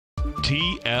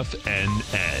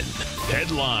TFNN.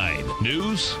 Headline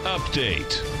News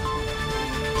Update.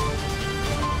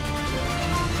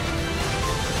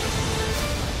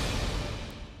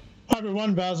 Hi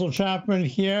everyone, Basil Chapman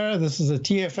here. This is a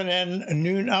TFNN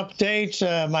noon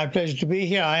update. My pleasure to be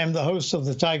here. I am the host of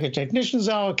the Tiger Technicians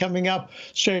Hour, coming up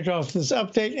straight after this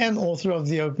update, and author of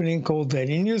the opening call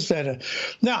daily newsletter.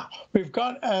 Now, we've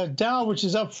got a Dow which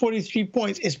is up 43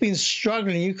 points. It's been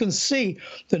struggling. You can see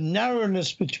the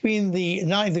narrowness between the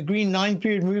green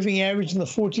 9-period moving average and the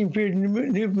 14-period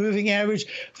moving average.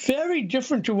 Very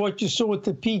different to what you saw at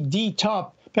the peak D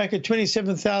top back at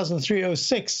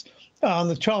 27,306. On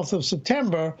the 12th of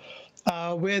September,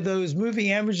 where those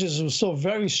moving averages were still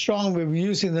very strong. We were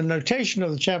using the notation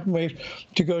of the Chapman wave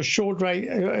to go short,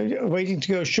 waiting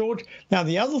to go short. Now,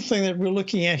 the other thing that we're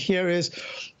looking at here is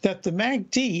that the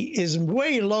MACD is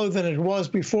way lower than it was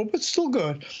before, but still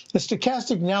good. The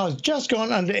stochastic now has just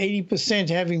gone under 80%,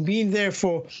 having been there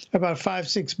for about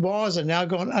 5-6 bars, and now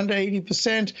gone under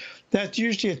 80%. That's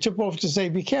usually a tip-off to say,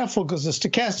 be careful, because the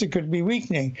stochastic could be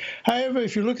weakening. However,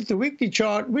 if you look at the weekly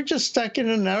chart, we're just stuck in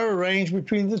a narrow range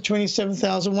between the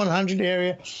 27,100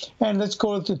 area and let's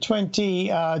call it the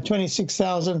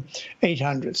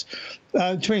 26,800s.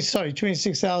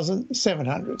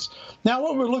 26,700s. Now,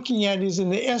 what we're looking at is in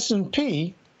the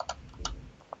S&P.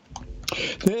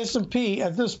 The S&P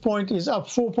at this point is up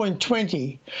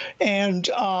 4.20, and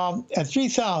at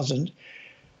 3,000.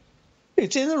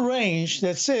 It's in the range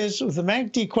that says, with the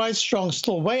MACD quite strong,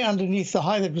 still way underneath the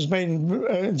high that was made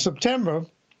in September,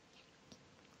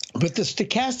 but the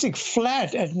stochastic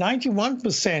flat at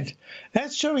 91%,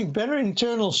 that's showing better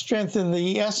internal strength in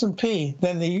the S&P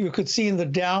than you could see in the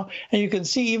Dow. And you can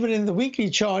see even in the weekly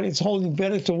chart, it's holding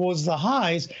better towards the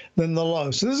highs than the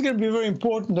lows. So this is going to be very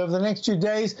important over the next 2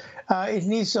 days. It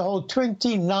needs to hold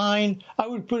 29. I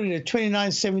would put it at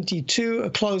 29.72. A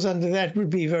close under that would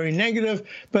be very negative,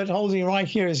 but holding right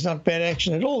here is not bad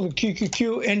action at all. The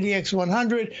QQQ NDX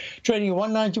 100 trading at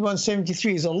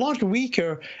 191.73 is a lot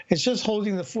weaker. It's just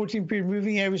holding the 14-period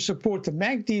moving average support. The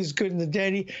MACD is good in the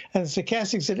daily, and the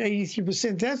stochastic's at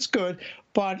 83%. That's good,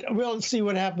 but we'll see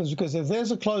what happens, because if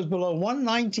there's a close below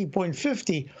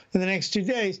 190.50 in the next 2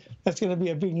 days, that's going to be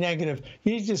a big negative.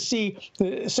 You need to see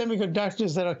the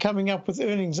semiconductors that are coming up with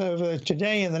earnings over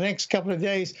today and the next couple of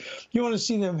days. You want to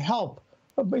see them help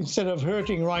instead of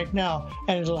hurting right now,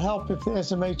 and it'll help if the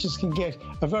SMHs can get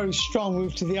a very strong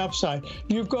move to the upside.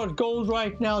 You've got gold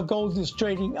right now. Gold is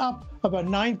trading up about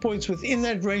 9 points within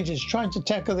that range. It's trying to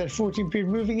tackle that 14-period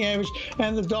moving average,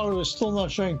 and the dollar is still not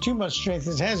showing too much strength.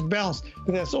 It has bounced,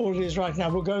 but that's all it is right now.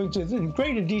 We'll go into it in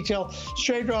greater detail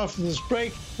straight after this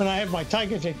break when I have my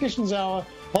Tiger Technicians Hour.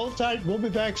 Hold tight. We'll be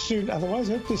back soon. Otherwise,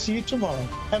 hope to see you tomorrow.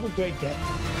 Have a great day.